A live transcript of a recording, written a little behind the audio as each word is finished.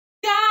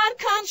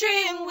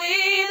country and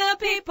we the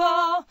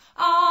people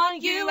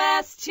on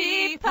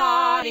UST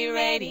Party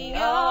Radio.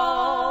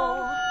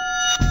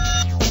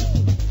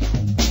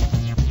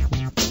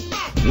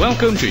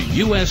 Welcome to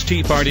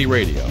UST Party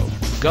Radio,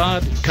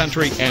 God,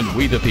 Country, and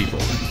We the People,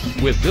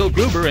 with Bill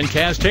Gruber and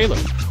Kaz Taylor.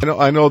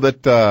 I know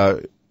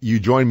that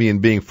you join me in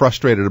being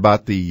frustrated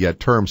about the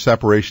term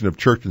separation of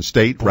church and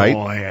state, right?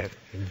 Boy,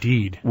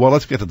 indeed. Well,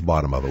 let's get to the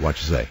bottom of it.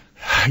 What you say?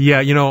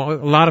 Yeah, a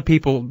lot of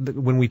people,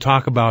 when we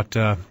talk about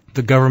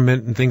the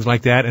government and things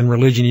like that and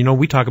religion,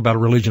 we talk about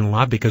religion a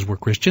lot because we're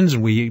Christians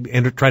and we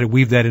try to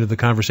weave that into the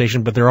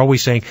conversation, but they're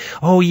always saying,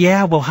 oh,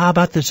 yeah, well, how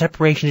about the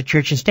separation of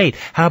church and state?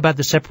 How about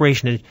the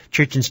separation of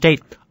church and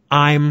state?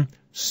 I'm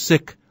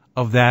sick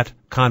of that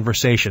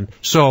conversation.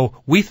 So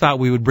we thought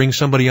we would bring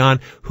somebody on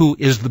who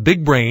is the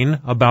big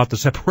brain about the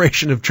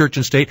separation of church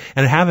and state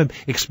and have him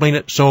explain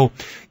it so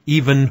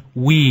even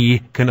we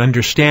can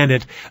understand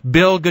it.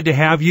 Bill, good to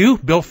have you.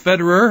 Bill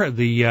Federer,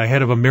 the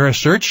head of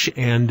AmeriSearch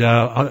and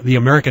the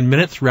American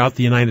Minute throughout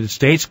the United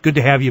States. Good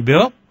to have you,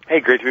 Bill.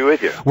 Hey, great to be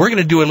with you. We're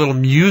going to do a little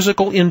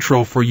musical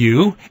intro for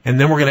you, and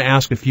then we're going to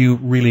ask a few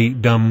really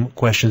dumb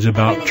questions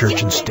about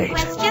church and state.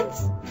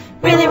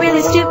 Really,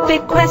 really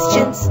stupid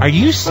questions. Are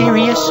you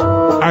serious?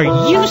 Are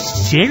you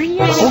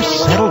serious? Oh,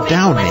 settle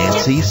down,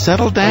 Nancy.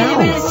 Settle down.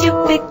 Really, really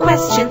stupid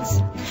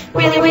questions.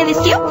 Really, really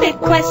stupid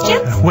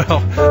questions. Well,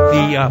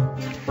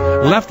 the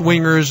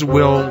left-wingers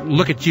will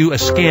look at you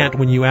askant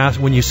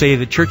when you say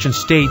that church and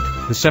state,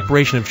 the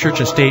separation of church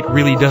and state,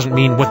 really doesn't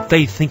mean what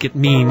they think it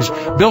means.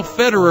 Bill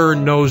Federer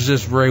knows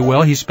this very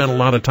well. He spent a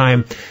lot of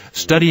time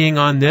studying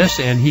on this,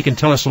 and he can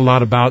tell us a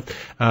lot about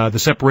the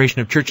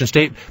separation of church and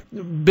state.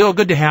 Bill,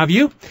 good to have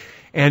you.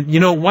 And,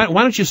 why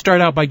don't you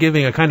start out by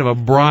giving a kind of a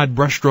broad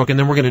brushstroke, and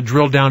then we're going to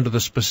drill down to the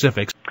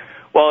specifics.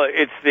 Well,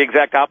 it's the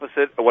exact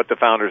opposite of what the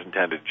founders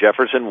intended.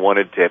 Jefferson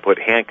wanted to put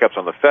handcuffs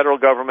on the federal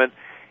government,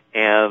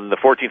 and the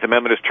 14th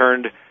Amendment is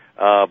turned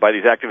by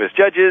these activist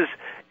judges,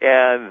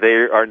 and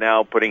they are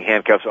now putting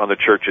handcuffs on the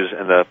churches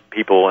and the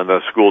people and the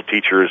school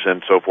teachers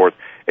and so forth.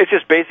 It's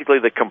just basically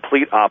the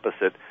complete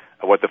opposite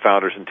of what the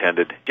founders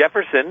intended.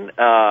 Jefferson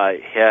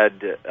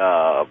had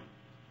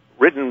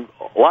written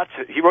lots.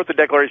 He wrote the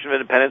Declaration of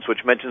Independence,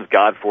 which mentions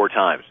God 4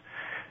 times.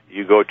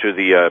 You go to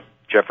the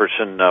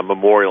Jefferson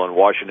Memorial in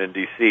Washington,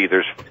 D.C.,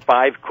 there's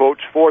 5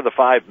 quotes. 4 of the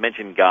 5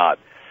 mention God.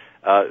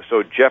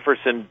 So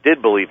Jefferson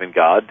did believe in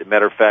God. As a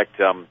matter of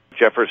fact,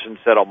 Jefferson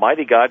said,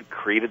 Almighty God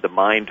created the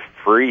mind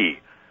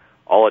free.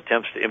 All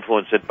attempts to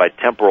influence it by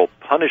temporal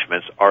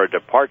punishments are a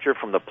departure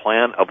from the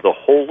plan of the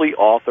holy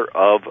author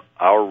of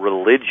our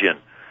religion,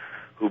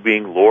 who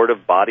being Lord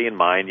of body and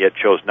mind, yet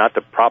chose not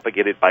to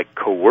propagate it by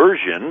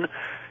coercion,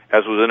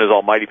 as was in his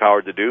almighty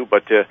power to do,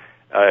 but to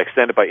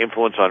extend it by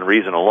influence on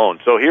reason alone.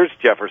 So here's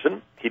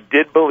Jefferson. He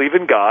did believe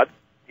in God.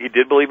 He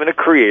did believe in a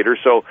creator.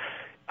 So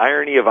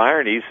irony of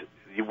ironies,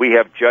 we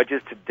have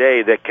judges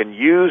today that can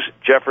use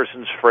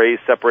Jefferson's phrase,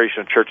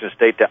 separation of church and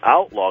state, to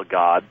outlaw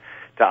God,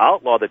 to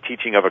outlaw the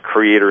teaching of a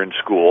creator in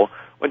school,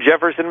 when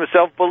Jefferson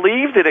himself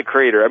believed in a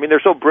creator. I mean,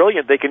 they're so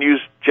brilliant, they can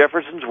use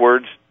Jefferson's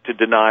words to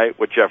deny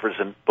what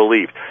Jefferson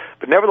believed.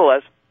 But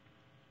nevertheless,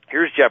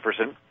 here's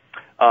Jefferson.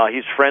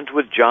 He's friends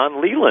with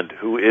John Leland,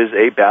 who is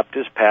a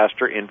Baptist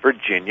pastor in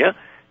Virginia.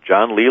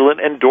 John Leland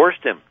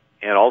endorsed him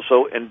and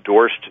also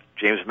endorsed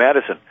James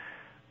Madison.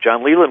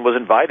 John Leland was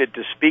invited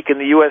to speak in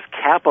the U.S.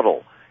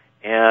 Capitol,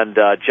 and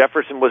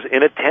Jefferson was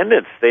in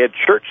attendance. They had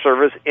church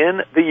service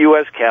in the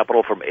U.S.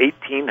 Capitol from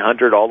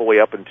 1800 all the way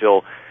up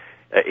until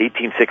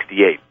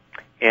 1868.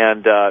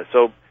 And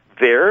so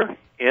there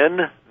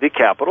in the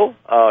Capitol,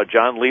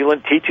 John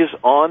Leland teaches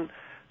on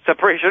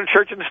separation of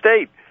church and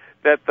state,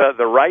 that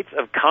the rights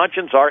of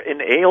conscience are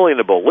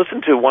inalienable.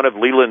 Listen to one of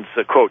Leland's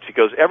quotes. He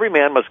goes, every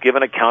man must give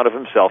an account of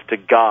himself to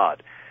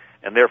God,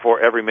 and therefore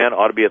every man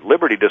ought to be at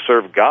liberty to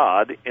serve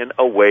God in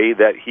a way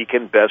that he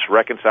can best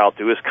reconcile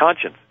to his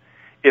conscience.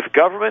 If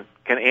government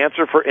can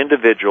answer for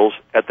individuals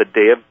at the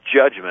day of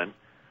judgment,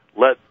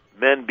 let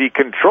men be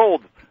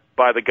controlled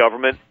by the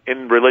government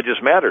in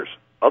religious matters.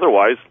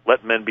 Otherwise,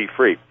 let men be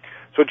free.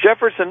 So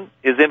Jefferson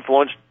is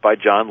influenced by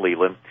John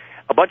Leland.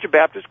 A bunch of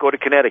Baptists go to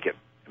Connecticut.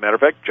 As a matter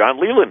of fact, John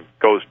Leland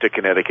goes to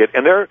Connecticut,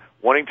 and they're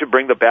wanting to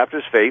bring the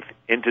Baptist faith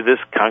into this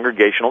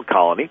congregational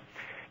colony.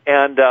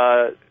 And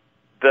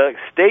the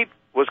state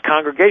was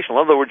congregational.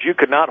 In other words, you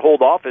could not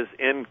hold office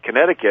in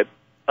Connecticut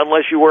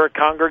unless you were a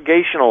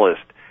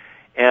Congregationalist.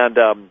 And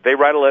they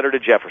write a letter to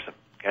Jefferson.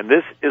 And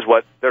this is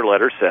what their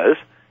letter says.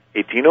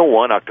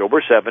 1801,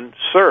 October 7,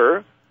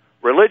 Sir,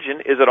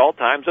 religion is at all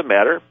times a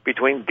matter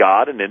between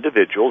God and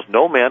individuals.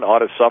 No man ought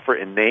to suffer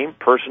in name,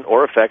 person,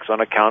 or effects on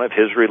account of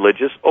his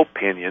religious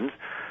opinions.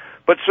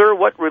 But, sir,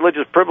 what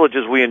religious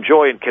privileges we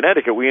enjoy in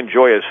Connecticut, we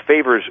enjoy as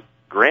favors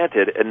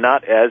granted and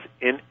not as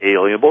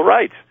inalienable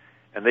rights.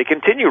 And they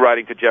continue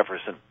writing to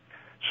Jefferson.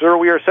 Sir,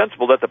 we are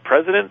sensible that the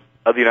President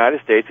of the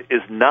United States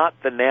is not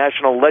the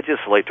national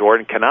legislator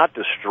and cannot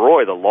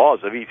destroy the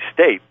laws of each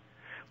state.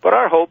 But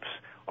our hopes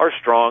are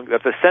strong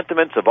that the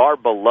sentiments of our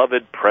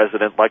beloved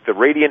President, like the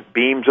radiant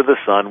beams of the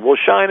sun, will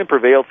shine and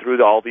prevail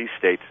through all these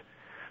states.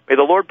 May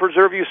the Lord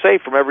preserve you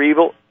safe from every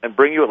evil and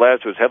bring you at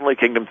last to his heavenly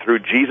kingdom through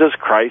Jesus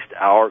Christ,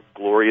 our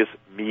glorious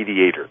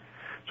mediator.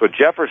 So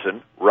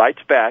Jefferson writes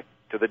back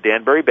to the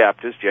Danbury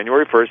Baptists,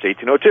 January 1st,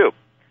 1802.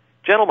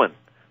 Gentlemen,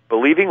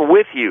 believing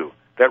with you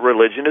that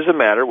religion is a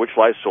matter which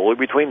lies solely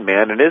between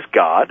man and his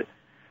God,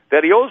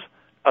 that he owes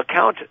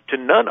account to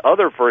none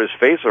other for his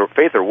faith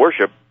or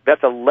worship,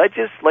 that the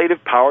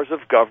legislative powers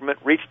of government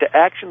reach to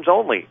actions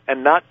only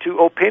and not to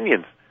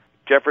opinions.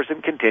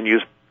 Jefferson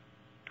continues,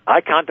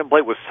 I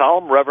contemplate with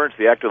solemn reverence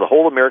the act of the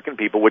whole American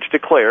people which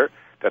declare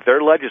that their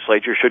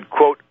legislature should,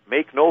 quote,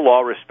 make no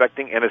law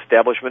respecting an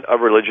establishment of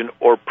religion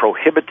or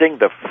prohibiting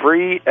the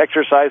free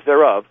exercise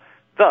thereof,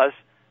 thus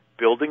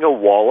building a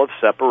wall of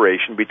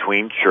separation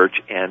between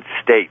church and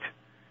state.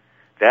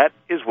 That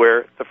is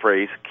where the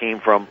phrase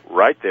came from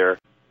right there.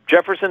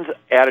 Jefferson's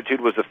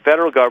attitude was the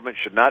federal government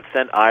should not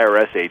send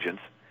IRS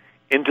agents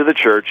into the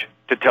church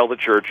to tell the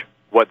church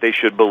what they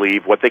should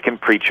believe, what they can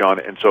preach on,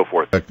 and so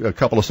forth. A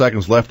couple of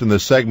seconds left in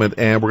this segment,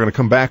 and we're going to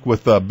come back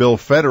with Bill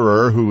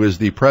Federer, who is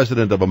the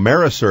president of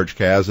AmeriSearch,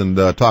 Kaz, and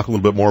talk a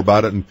little bit more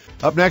about it. And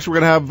up next, we're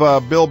going to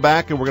have Bill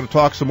back, and we're going to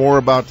talk some more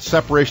about the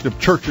separation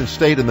of church and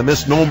state and the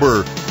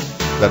misnomer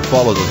that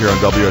follows us here on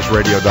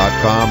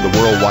WSRadio.com, the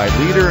worldwide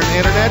leader in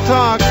Internet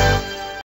talk.